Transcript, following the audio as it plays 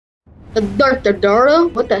The dirt?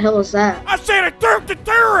 What the hell is that? I said a dirt.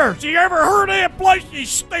 You ever heard of that place, you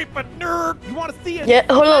stupid nerd? You want to see it? Yeah,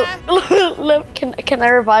 hold on. Can I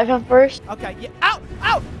revive him first? Okay, yeah. Ow!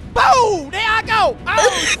 Boom! There I go!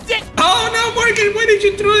 Oh, shit! Oh no, Morgan, why did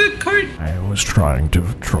you throw that card? I was trying to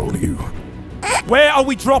troll you. Where are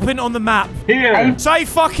we dropping on the map? Here. Say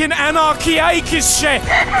fucking Anarchy Acres shit!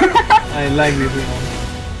 I like this one.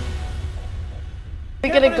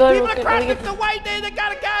 We're gonna go. People across the way there, they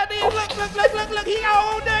got a guy there. Look. He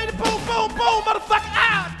all day. Boom, motherfucker.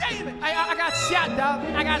 Ah, damn it. I got shot, dog.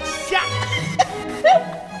 I got shot.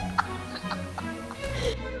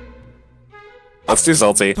 Let's do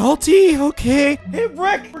salty. Salty? Okay. Hey,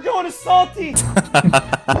 Rick, we're going to salty.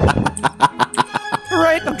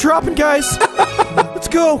 Alright, I'm dropping, guys. Let's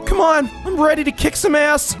go. Come on. I'm ready to kick some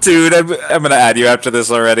ass. Dude, I'm gonna add you after this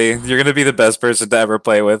already. You're gonna be the best person to ever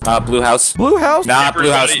play with. Blue house. Blue house? Not blue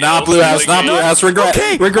house. Not blue house. Not blue house. Regret.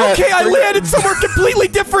 Okay, I landed somewhere completely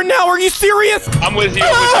different now. Are you serious? I'm with you.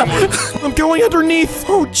 I'm going underneath.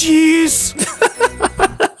 Oh, jeez.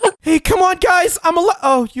 Hey, come on, guys. I'm alive.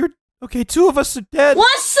 Oh, you're... Okay, 2 of us are dead.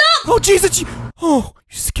 What's up? Oh, jeez, it's you. Oh,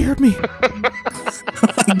 you scared me. God.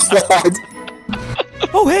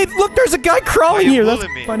 Oh, hey, look, there's a guy crawling here. That's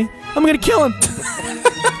funny. I'm gonna kill him.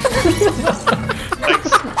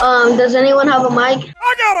 Does anyone have a mic?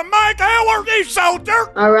 I got a mic. How are you, soldier?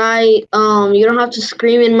 Alright, you don't have to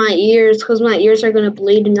scream in my ears, because my ears are gonna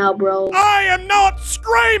bleed now, bro. I am not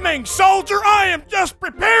screaming, soldier. I am just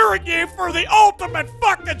preparing you for the ultimate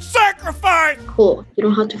fucking sacrifice. Cool. You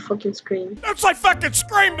don't have to fucking scream. Don't say fucking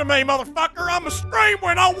scream to me, motherfucker. I'm a scream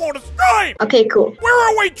when I want to scream. Okay, cool. Where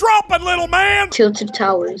are we dropping, little man? Tilted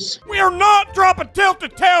Towers. We are not dropping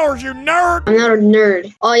Tilted Towers, you nerd. I'm not a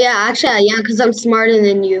nerd. Oh, yeah, actually, I am, because I'm smarter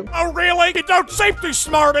than you. Oh, really? You don't seem too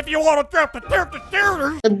smart if you want to drop the Tilted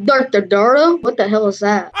Towers. The dirt? What the hell is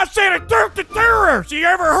that? I said a Tilted Towers. You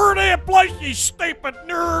ever heard of that place, you stupid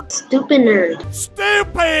nerd? Stupid nerd.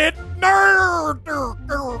 Stupid nerd.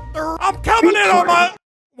 I'm coming in on my...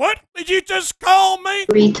 What did you just call me?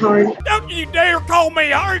 Retard. Don't you dare call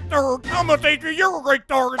me a retard. I'm a teacher, you're a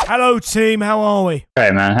retard. Hello, team. How are we? Hey,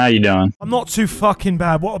 man. How you doing? I'm not too fucking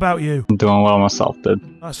bad. What about you? I'm doing well myself, dude.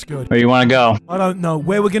 That's good. Where you want to go? I don't know.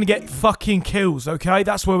 Where we're gonna get fucking kills, okay?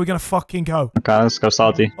 That's where we're gonna fucking go. Okay, let's go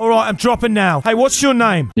salty. Alright, I'm dropping now. Hey, what's your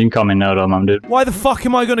name? You can call me Noto, man, dude. Why the fuck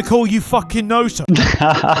am I gonna call you fucking Noto?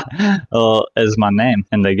 Well, it's my name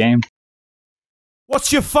in the game.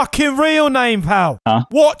 What's your fucking real name, pal? Huh?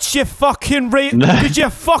 What's your fucking real... Did you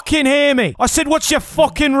fucking hear me? I said, what's your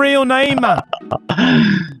fucking real name, man?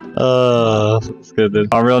 That's good, dude.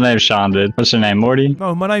 My real name's Sean, dude. What's your name, Morty?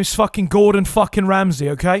 No, my name's fucking Gordon fucking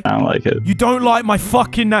Ramsay, okay? I don't like it. You don't like my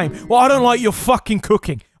fucking name. Well, I don't like your fucking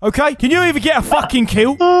cooking. Okay? Can you even get a fucking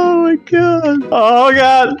kill? Oh my god. Oh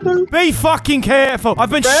god. Be fucking careful. I've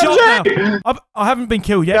been shot now. I haven't been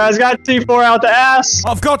killed yet. You guys got C4 out the ass.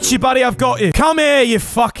 I've got you, buddy. I've got you. Come here, you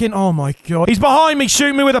fucking... Oh my god. He's behind me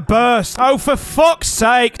shooting me with a burst. Oh, for fuck's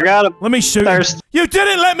sake. I got him. Let me shoot him. You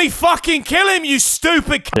didn't let me fucking kill him, you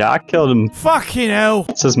stupid... Yeah, I killed him. Fucking hell.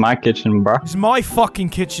 This is my kitchen, bro. It's my fucking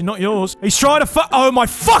kitchen, not yours. He's trying to Oh my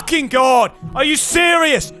fucking god. Are you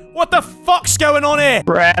serious? What the fuck's going on here?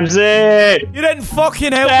 Ramsay! You didn't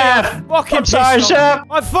fucking help Chef. me. I'm sorry, Chef.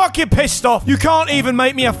 I'm fucking pissed off. You can't even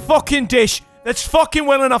make me a fucking dish that's fucking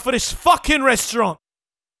well enough for this fucking restaurant.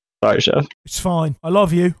 Sorry, Chef. It's fine. I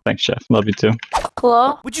love you. Thanks, Chef. Love you too.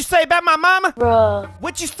 Hello? What'd you say about my mama? Bruh.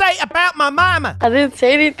 What'd you say about my mama? I didn't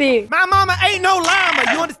say anything. My mama ain't no llama.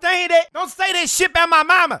 You understand that? Don't say that shit about my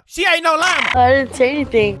mama. She ain't no llama. I didn't say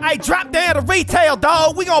anything. Hey, drop down to retail,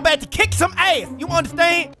 dog. We gonna about to kick some ass. You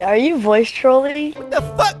understand? Are you voice trolling? What the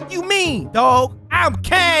fuck you mean, dog? I'm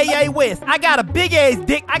Kanye West. I got a big ass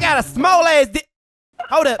dick. I got a small ass dick.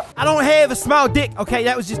 Hold up. I don't have a small dick. Okay,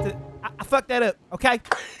 that was just a... I fucked that up, okay?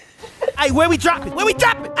 Hey, where we dropping? Where we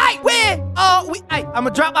dropping? Hey, where? Hey,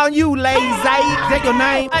 I'ma drop on you, lazy. Is that your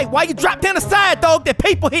name? Hey, why you drop down the side, dog? There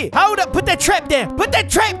people here. Hold up, put that trap down. Put that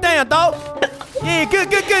trap down, dog. Yeah,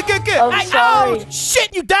 good. I'm Hey, sorry. oh,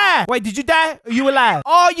 shit, you died. Wait, did you die? Are you alive?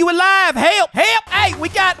 Oh, you alive. Help. Hey, we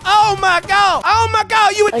got, oh my God,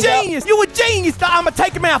 you a genius. You a genius, dog. I'ma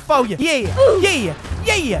take him out for you. Yeah.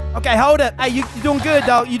 Okay, hold up. Hey, you doing good,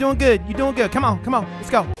 dog. You doing good. Come on. Let's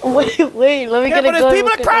go. Wait, let me get a gun. There's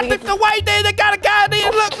people across the way there. They got a guy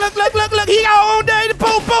there. Look. He on there.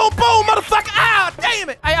 Boom, motherfucker. Ah, damn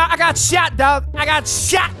it. Hey, I got shot, dog. I got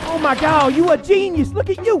shot. Oh my God, you a genius. Look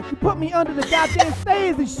at you. You put me under the goddamn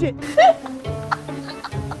stairs and shit.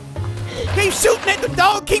 Keep shooting at the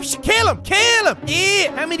dog. Kill him.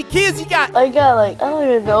 Yeah. How many kills you got? I got like, I don't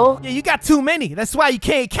even know. Yeah, you got too many. That's why you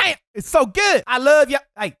can't count. It's so good. I love you.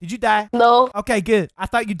 Hey, did you die? No. Okay, good. I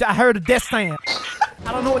thought you died. I heard a death sound.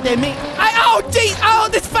 I don't know what that means. Oh, jeez. Oh,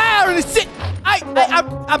 this fire and this shit.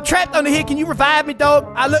 I'm trapped under here. Can you revive me,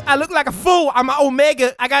 dog? I look like a fool. I'm an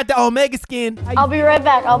Omega. I got the Omega skin. I'll be right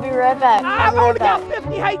back. I've only got 50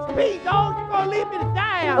 HP, dog. You're gonna leave me to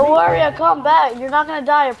die out Don't here. worry, I'll come back. You're not gonna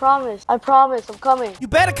die, I promise. I promise, I'm coming. You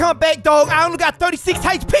better come back, dog. I only got 36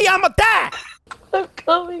 HP. I'ma die. I'm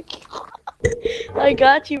coming. I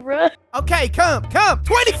got you, bro. Okay, come. 24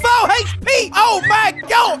 HP. Oh, my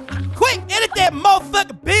God. Quick, edit that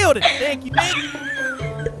motherfucking building. Thank you.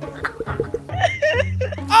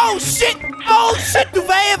 Oh, shit.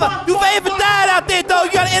 Duveva died out there, dog.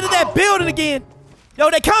 You gotta enter that building again. Yo,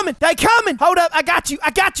 they coming. Hold up, I got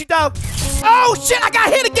you, dog. Oh, shit, I got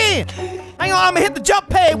hit again. Hang on, I'm gonna hit the jump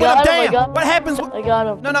pad when I'm down. What happens? I got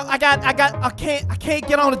him. No, I can't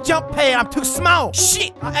get on the jump pad. I'm too small.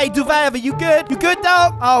 Shit. Hey, Duveva, you good? You good,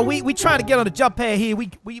 dog? Oh, we trying to get on the jump pad here.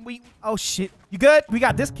 Oh, shit. You good? We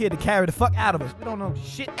got this kid to carry the fuck out of us. We don't know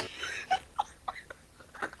shit.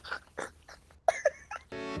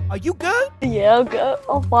 Are you good? Yeah, I'm good.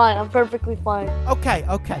 I'm fine. I'm perfectly fine. Okay.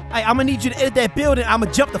 Hey, I'm gonna need you to edit that building. I'm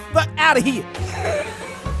gonna jump the fuck out of here.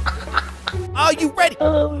 Are you ready?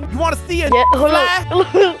 You want to see a fly?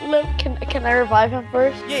 Look, can I revive him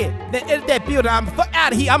first? Yeah, then edit that building. I'm the fuck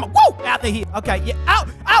out of here. I'm out of here. Okay, yeah.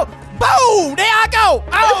 Out. Boom! There I go.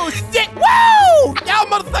 Oh, shit. Woo! Y'all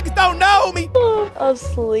motherfuckers don't know me. I'm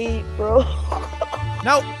asleep, bro.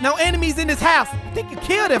 No enemies in this house. I think you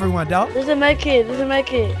killed everyone, dog. There's a med kit.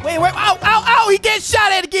 Wait. Oh, he getting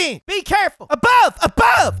shot at again. Be careful. Above.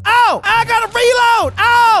 Oh, I gotta reload.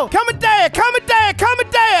 Oh, coming down.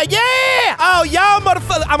 Yeah. Oh, y'all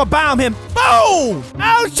motherfuckers. I'ma bomb him. Boom.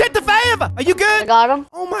 Oh, shit, the favor. Are you good? I got him.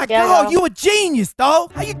 Oh, my God. You a genius,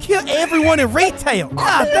 dog. How you kill everyone in retail?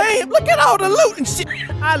 God damn. Look at all the loot and shit.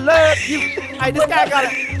 I love you. Hey, this guy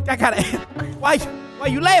gotta. Why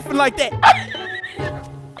you laughing like that?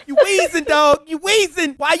 You wheezing, dog. You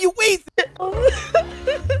wheezing. Why you wheezing? Oh,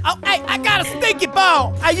 hey, I got a stinky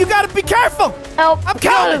ball. Hey, you gotta be careful. Help. I'm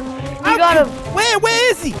coming. You got him.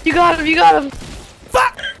 Where is he? You got him.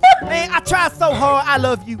 Fuck. Man, I tried so hard. I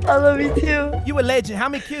love you. I love you too. You a legend. How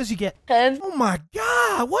many kills you get? 10. Oh my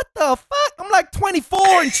God. What the fuck? I'm like 24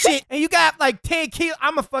 and shit. And you got like 10 kills.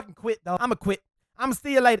 I'ma fucking quit, dog. I'ma quit. I'ma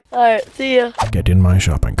see you later. Alright, see ya. Get in my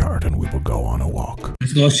shopping cart and we will go on a walk.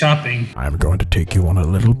 Let's go shopping. I'm going to take you on a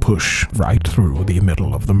little push right through the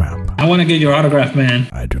middle of the map. I want to get your autograph, man.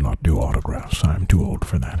 I do not do autographs. I'm too old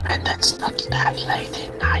for that. And it's not that late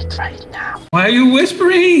at night right now. Why are you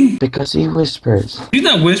whispering? Because he whispers. He's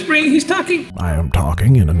not whispering, he's talking. I am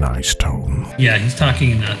talking in a nice tone. Yeah, he's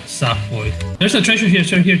talking in a soft voice. There's a treasure here,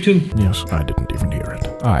 sir, here too. Yes, I didn't even hear it.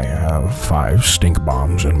 I have 5 stink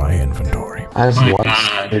bombs in my inventory. I have My one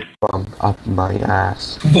God. stink bomb up my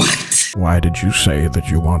ass. What? Why did you say that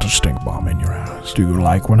you want a stink bomb in your ass? Do you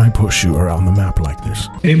like when I push you around the map like this?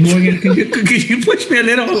 Hey, Morgan, can you push me a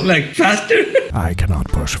little, like, faster? I cannot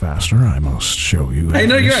push faster. I must show you. I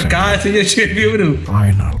know every you're a single- god, so you should be able to.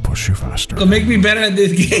 Fine, I'll push you faster. So make me better at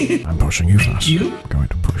this game. I'm pushing you faster. You? I'm going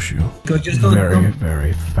to push you. Go, just don't. Very,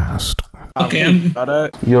 very fast. Okay, I'm.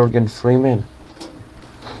 Jurgen Freeman.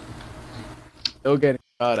 Still getting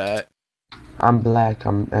shot at. I'm black.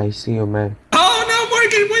 I see you, man. Oh no,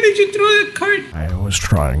 Morgan! Why did you throw the cart I was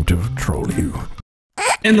trying to troll you.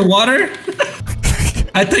 in the water?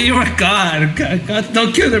 I thought you were a god. God,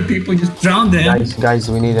 don't kill their people. Just drown them. Guys,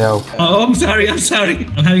 we need help. Oh, I'm sorry.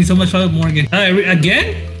 I'm having so much fun with Morgan.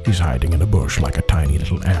 Again? He's hiding in a bush like a tiny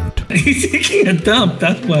little ant. He's taking a dump.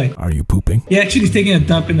 That's why. Are you pooping? He actually is taking a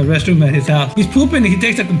dump in the restroom at his house. He's pooping. He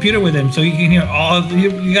takes a computer with him, so you can hear all.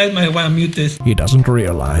 You guys might want to mute this. He doesn't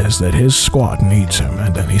realize that his squad needs him,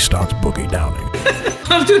 and then he starts boogie downing.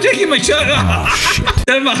 I'm still taking my shot. Oh, shit.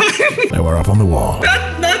 They're behind me. They were up on the wall.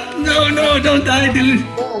 No, don't die, dude.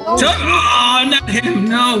 Oh, not him.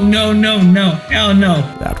 No. Hell no.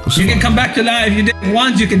 That was You fun. can come back to life. You did it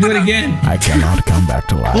once, you can do it again. I cannot come back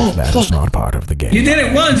to life. That is not part of the game. You did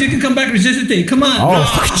it once, you can come back resuscitate. Come on. Oh,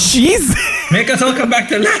 jeez. Make us all come back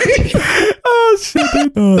to life. Oh,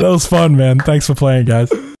 shit. Oh, that was fun, man. Thanks for playing,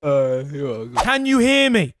 guys. You're welcome. Can you hear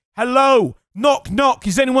me? Hello? Knock, knock.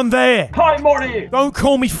 Is anyone there? Hi, Morty! Don't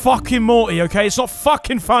call me fucking Morty, okay? It's not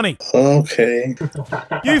fucking funny. Okay.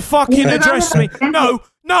 You fucking address me.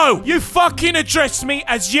 No, you fucking address me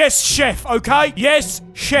as yes, chef, okay? Yes,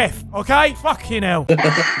 chef, okay? Fucking hell.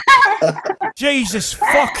 Jesus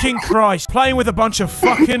fucking Christ. Playing with a bunch of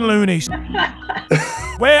fucking loonies.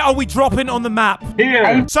 Where are we dropping on the map?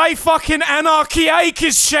 Here. Say fucking Anarchy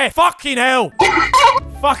Acres, chef. Fucking hell.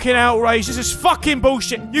 fucking outrageous. It's fucking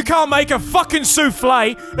bullshit. You can't make a fucking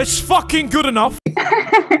souffle that's fucking good enough.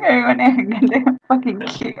 Fucking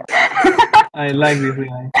cute. I like this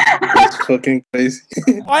guy. That's fucking crazy.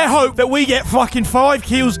 I hope that we get fucking 5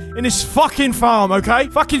 kills in this fucking farm, okay?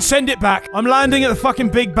 Fucking send it back. I'm landing at the fucking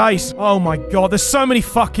big base. Oh my god, there's so many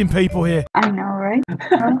fucking people here. I know, right?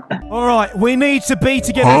 Alright, we need to be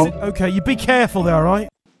together. Okay, you be careful there, alright?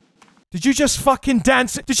 Did you just fucking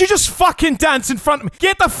dance? Did you just fucking dance in front of me?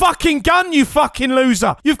 Get the fucking gun, you fucking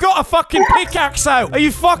loser! You've got a fucking pickaxe out! Are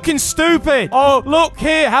you fucking stupid? Oh, look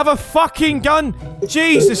here, have a fucking gun!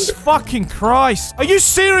 Jesus fucking Christ! Are you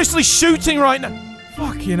seriously shooting right now?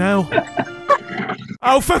 Fucking hell.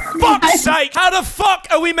 Oh, for fuck's sake! How the fuck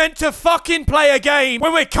are we meant to fucking play a game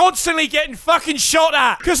when we're constantly getting fucking shot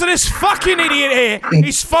at? Because of this fucking idiot here.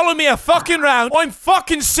 He's following me a fucking round. I'm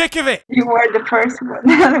fucking sick of it. You were the first one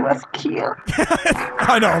that was killed.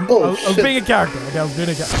 I know, I was being a character. Okay, I was being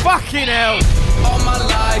a character. Fucking hell. All my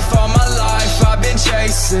life, I've been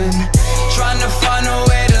chasing. Trying to find a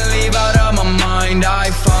way to leave out of my mind. I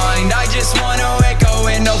just wanna echo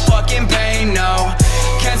in no fucking pain now.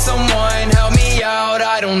 Can someone help me out?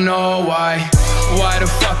 I don't know why. Why the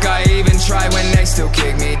fuck I even try when they still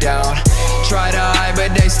kick me down? Try to hide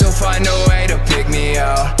but they still find a way to pick me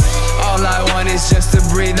out. All I want is just to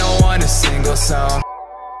breathe, don't want a single sound.